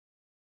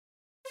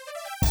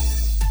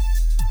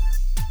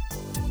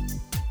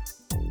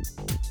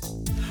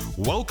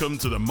Welcome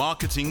to the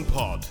Marketing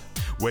Pod,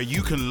 where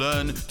you can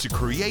learn to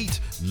create,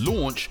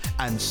 launch,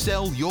 and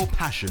sell your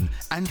passion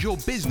and your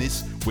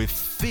business with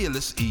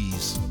fearless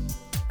ease.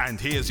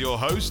 And here's your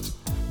host,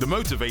 the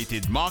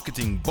motivated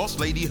marketing boss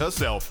lady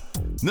herself,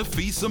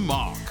 Nafisa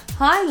Mark.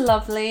 Hi,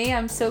 lovely.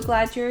 I'm so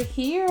glad you're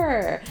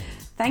here.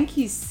 Thank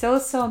you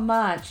so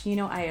much. You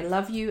know, I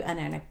love you and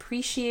I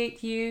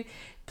appreciate you.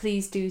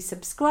 Please do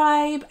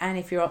subscribe. And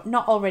if you're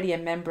not already a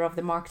member of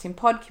the Marketing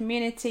Pod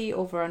community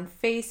over on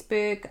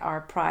Facebook,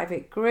 our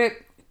private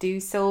group, do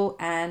so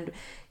and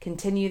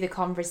continue the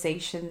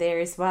conversation there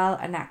as well,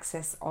 and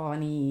access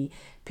any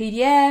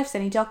PDFs,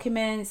 any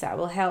documents that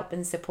will help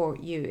and support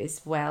you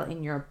as well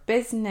in your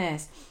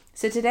business.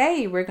 So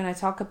today we're going to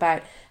talk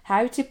about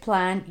how to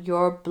plan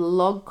your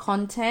blog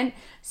content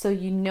so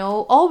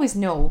always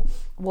know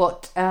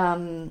what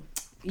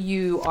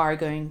you are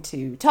going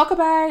to talk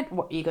about,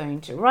 what you're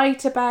going to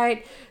write about,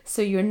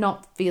 so you're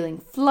not feeling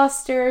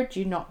flustered,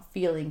 you're not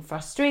feeling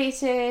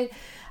frustrated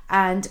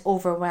and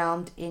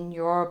overwhelmed in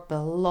your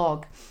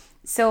blog.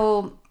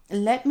 So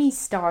let me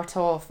start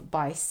off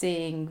by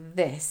saying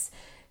this.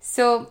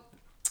 So,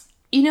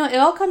 it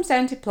all comes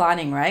down to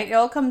planning, right? It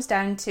all comes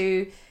down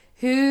to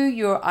who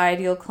your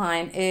ideal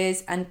client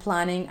is and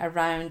planning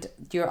around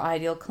your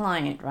ideal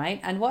client, right?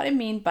 And what I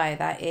mean by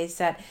that is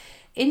that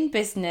in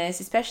business,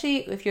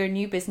 especially if you're a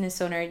new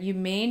business owner, you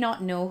may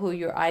not know who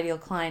your ideal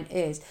client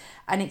is.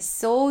 And it's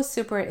so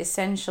super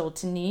essential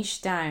to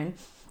niche down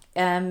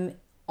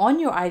on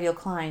your ideal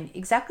client,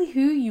 exactly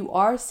who you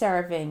are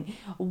serving.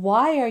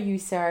 Why are you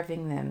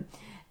serving them?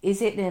 Is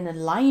it in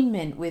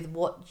alignment with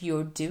what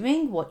you're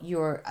doing, what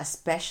you're a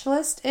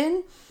specialist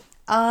in?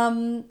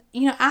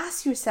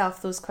 Ask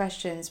yourself those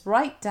questions,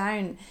 write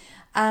down,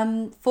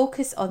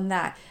 focus on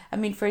that. I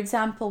mean, for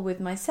example, with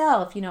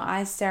myself,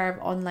 I serve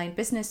online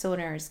business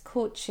owners,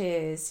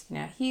 coaches,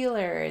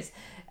 healers,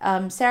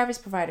 service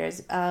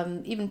providers,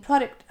 even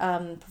product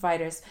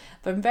providers,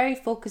 but I'm very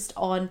focused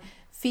on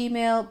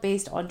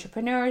female-based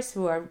entrepreneurs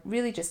who are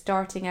really just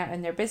starting out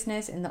in their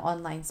business in the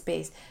online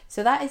space.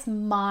 So that is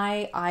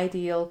my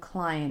ideal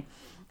client.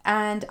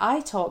 And I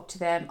talk to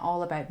them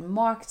all about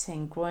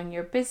marketing, growing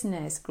your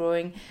business,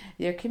 growing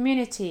your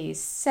communities,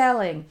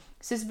 selling.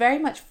 So it's very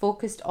much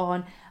focused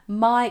on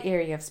my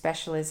area of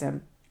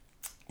specialism.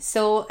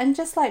 So, and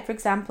just like, for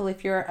example,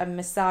 if you're a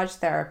massage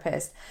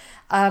therapist,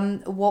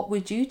 what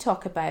would you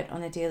talk about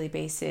on a daily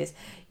basis?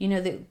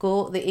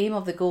 The aim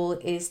of the goal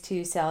is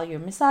to sell your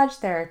massage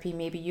therapy.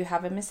 Maybe you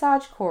have a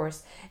massage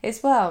course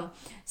as well.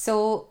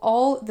 So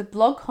all the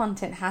blog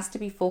content has to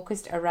be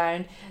focused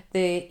around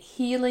the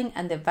healing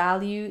and the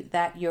value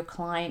that your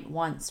client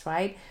wants,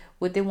 right?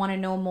 Would they want to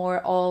know more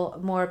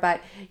about,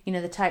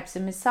 the types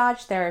of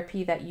massage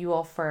therapy that you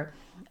offer?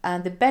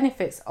 And the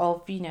benefits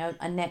of,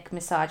 a neck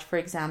massage, for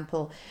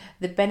example,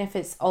 the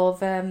benefits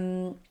of,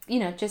 I'm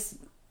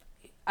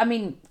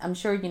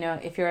sure,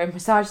 if you're a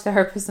massage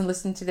therapist and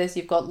listen to this,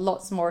 you've got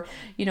lots more,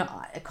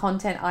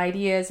 content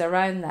ideas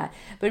around that,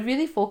 but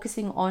really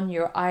focusing on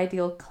your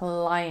ideal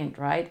client,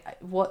 right?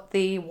 What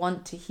they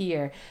want to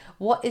hear.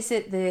 What is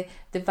it, the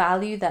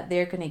value that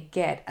they're going to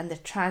get and the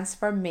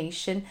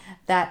transformation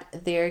that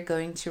they're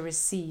going to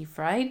receive,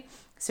 right?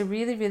 So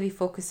really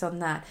focus on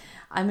that.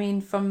 I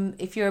mean,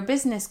 if you're a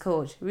business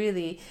coach,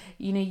 really,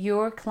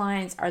 your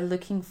clients are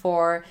looking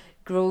for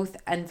growth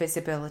and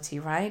visibility,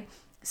 right?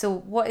 So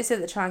what is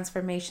it, the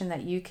transformation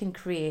that you can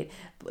create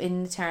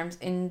in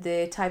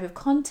the type of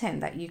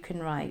content that you can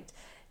write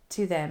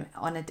to them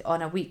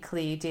on a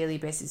weekly, daily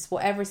basis,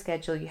 whatever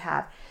schedule you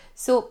have.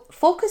 So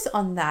focus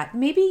on that.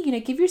 Maybe,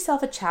 give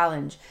yourself a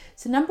challenge.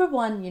 So number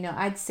one,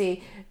 I'd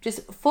say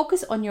just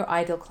focus on your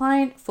ideal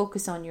client,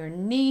 focus on your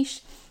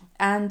niche,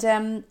 and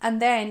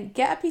then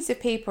get a piece of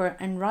paper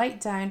and write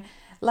down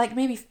like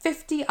maybe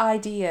 50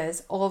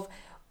 ideas of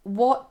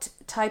what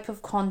type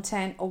of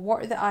content or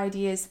what are the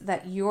ideas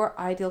that your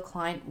ideal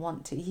client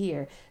want to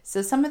hear.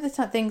 So some of the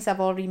things I've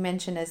already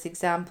mentioned as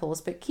examples,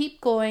 but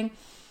keep going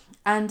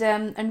and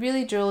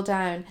really drill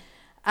down.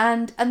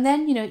 And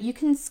then, you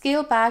can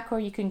scale back or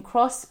you can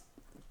cross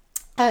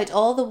out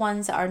all the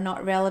ones that are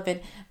not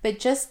relevant, but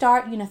just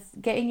start,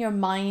 getting your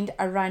mind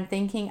around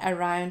thinking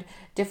around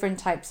different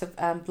types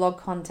of blog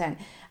content.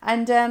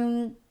 And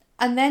then,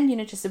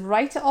 just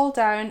write it all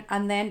down.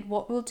 And then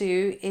what we'll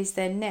do is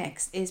then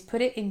next is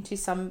put it into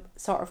some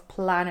sort of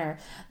planner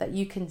that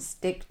you can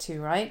stick to,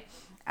 right?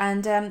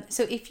 And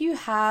so if you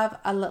have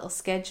a little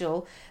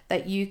schedule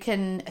that you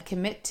can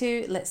commit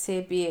to, let's say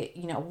be it,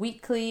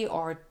 weekly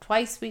or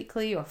twice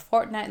weekly or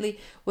fortnightly,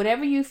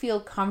 whatever you feel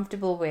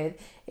comfortable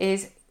with,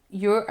 is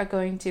you are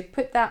going to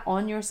put that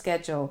on your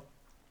schedule.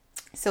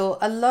 So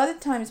a lot of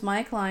times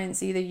my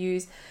clients either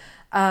use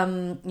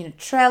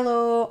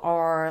Trello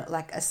or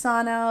like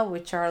Asana,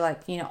 which are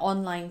like,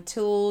 online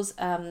tools,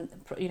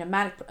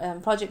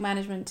 project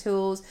management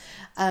tools,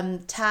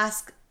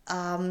 task,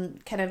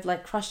 kind of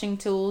like crushing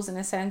tools in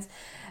a sense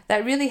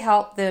that really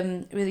help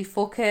them really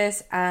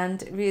focus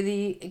and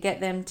really get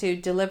them to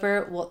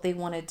deliver what they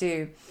want to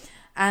do.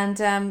 And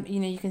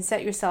you can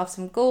set yourself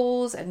some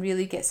goals and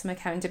really get some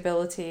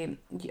accountability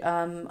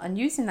on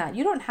using that.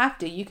 You don't have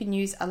to. You can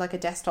use like a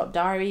desktop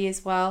diary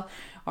as well,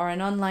 or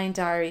an online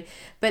diary,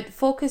 but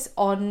focus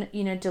on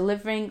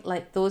delivering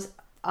like those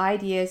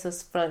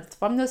ideas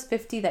from those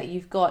 50 that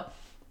you've got.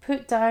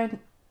 Put down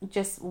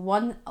just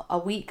one a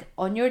week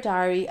on your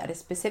diary at a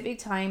specific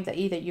time that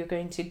either you're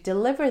going to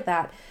deliver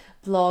that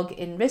blog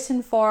in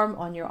written form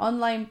on your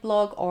online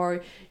blog,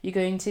 or you're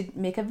going to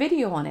make a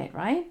video on it,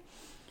 right?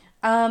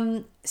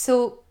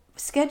 So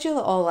schedule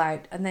it all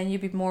out, and then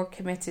you'll be more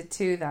committed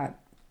to that.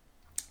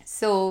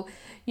 So,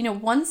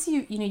 once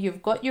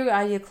you've got your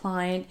ideal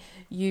client,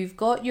 you've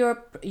got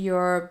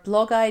your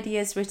blog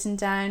ideas written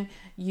down,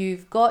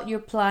 you've got your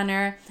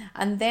planner,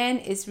 and then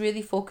it's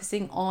really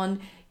focusing on,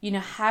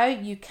 how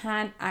you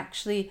can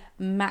actually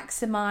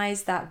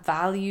maximize that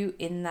value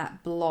in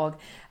that blog.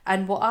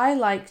 And what I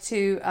like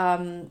to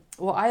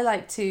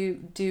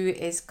do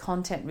is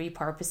content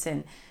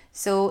repurposing.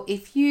 So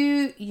if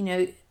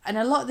and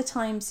a lot of the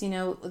times,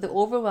 the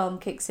overwhelm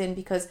kicks in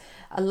because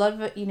a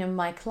lot of,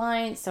 my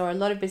clients or a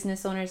lot of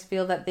business owners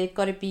feel that they've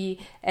got to be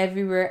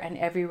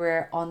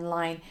everywhere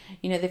online.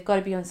 They've got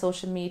to be on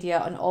social media,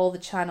 on all the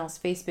channels,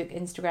 Facebook,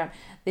 Instagram.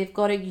 They've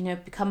got to,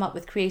 come up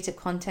with creative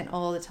content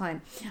all the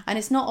time. And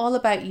it's not all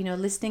about,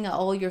 listing out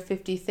all your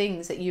 50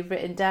 things that you've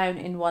written down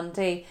in one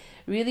day.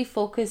 Really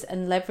focus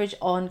and leverage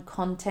on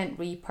content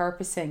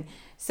repurposing.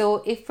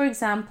 So if, for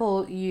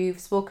example,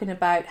 you've spoken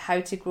about how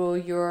to grow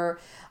your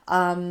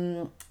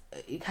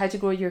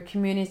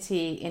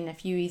community in a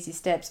few easy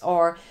steps,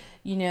 or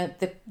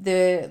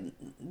the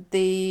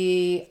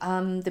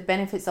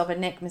benefits of a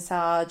neck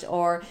massage,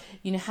 or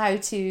how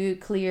to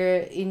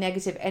clear a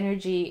negative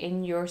energy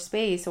in your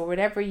space, or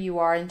whatever you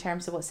are in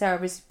terms of what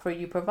service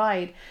you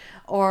provide,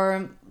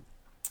 or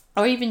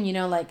even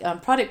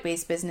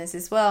product-based business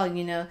as well,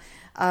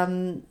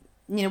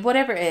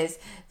 whatever it is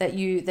that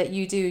you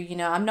do.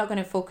 I'm not going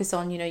to focus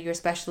on your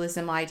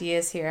specialism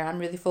ideas here. I'm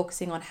really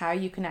focusing on how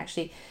you can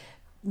actually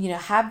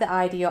have the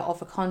idea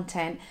of a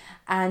content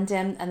and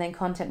then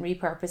content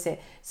repurpose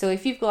it. So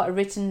if you've got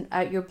written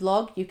out your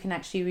blog, you can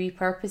actually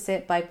repurpose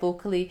it by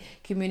vocally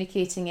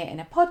communicating it in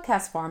a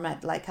podcast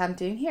format like I'm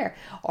doing here,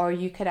 or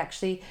you could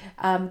actually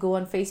go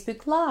on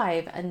Facebook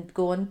Live and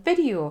go on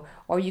video,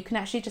 or you can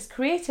actually just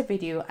create a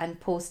video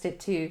and post it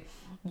to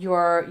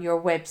your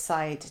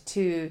website,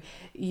 to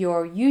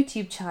your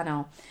YouTube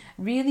channel.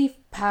 Really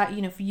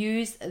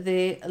use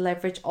the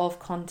leverage of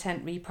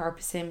content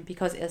repurposing,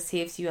 because it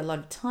saves you a lot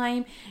of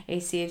time,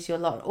 it saves you a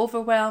lot of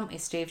overwhelm,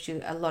 it saves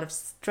you a lot of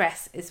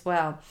stress as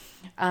well.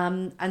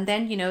 And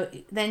then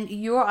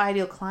your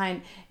ideal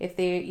client, if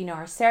they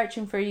are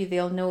searching for you,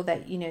 they'll know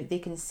that they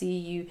can see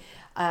you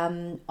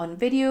on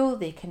video,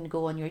 they can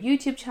go on your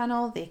YouTube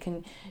channel, they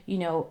can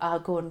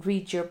go and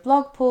read your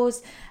blog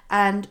post,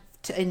 and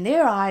in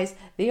their eyes,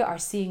 they are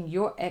seeing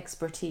your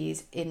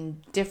expertise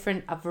in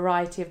a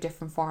variety of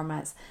different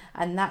formats.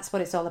 And that's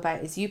what it's all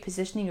about, is you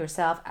positioning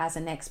yourself as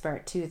an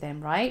expert to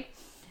them, right?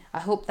 I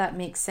hope that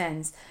makes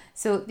sense.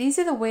 So these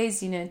are the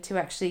ways, to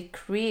actually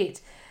create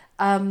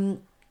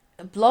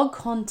blog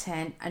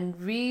content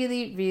and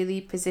really, really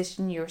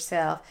position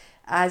yourself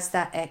as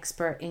that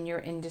expert in your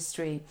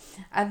industry.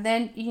 And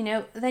then,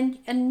 and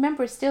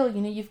remember still,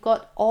 you've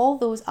got all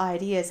those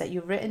ideas that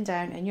you've written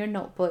down in your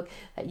notebook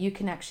that you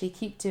can actually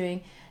keep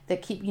doing,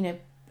 that keep,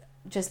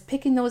 just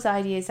picking those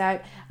ideas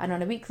out, and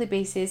on a weekly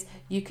basis,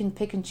 you can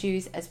pick and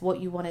choose as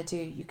what you want to do.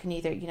 You can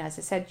either, as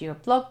I said, your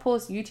blog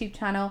post, YouTube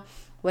channel,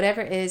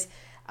 whatever it is,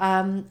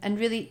 and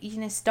really,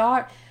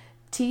 start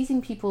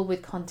teasing people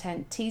with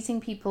content, teasing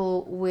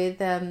people with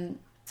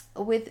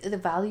the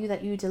value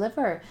that you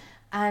deliver.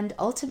 And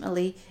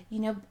ultimately,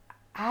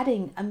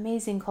 adding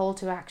amazing call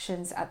to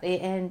actions at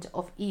the end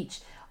of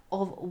each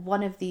of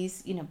one of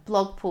these,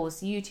 blog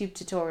posts, YouTube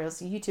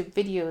tutorials, YouTube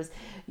videos,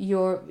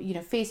 your,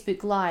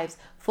 Facebook Lives,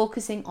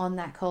 focusing on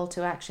that call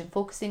to action,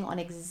 focusing on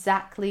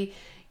exactly,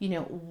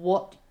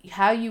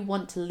 how you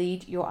want to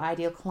lead your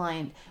ideal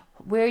client,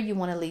 where you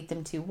want to lead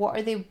them to, what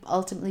are they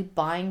ultimately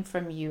buying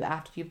from you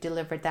after you've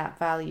delivered that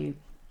value.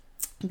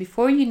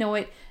 Before you know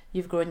it,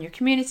 you've grown your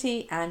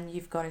community and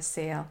you've got a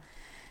sale.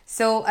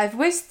 So I've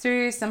whizzed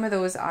through some of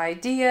those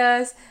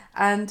ideas,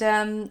 and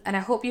I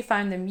hope you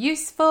found them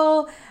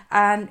useful,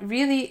 and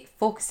really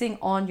focusing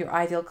on your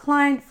ideal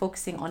client,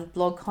 focusing on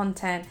blog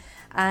content,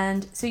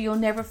 and so you'll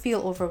never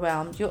feel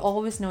overwhelmed. You'll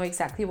always know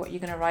exactly what you're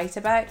going to write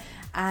about,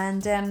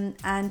 and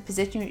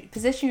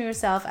position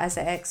yourself as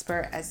an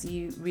expert as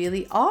you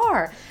really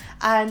are.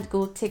 And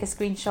go take a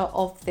screenshot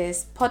of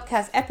this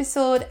podcast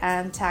episode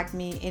and tag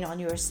me in on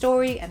your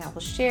story, and I will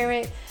share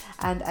it.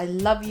 And I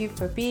love you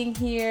for being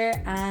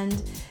here, and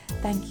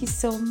thank you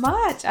so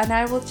much. And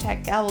I will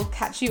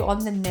catch you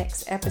on the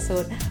next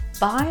episode.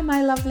 Bye,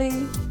 my lovely.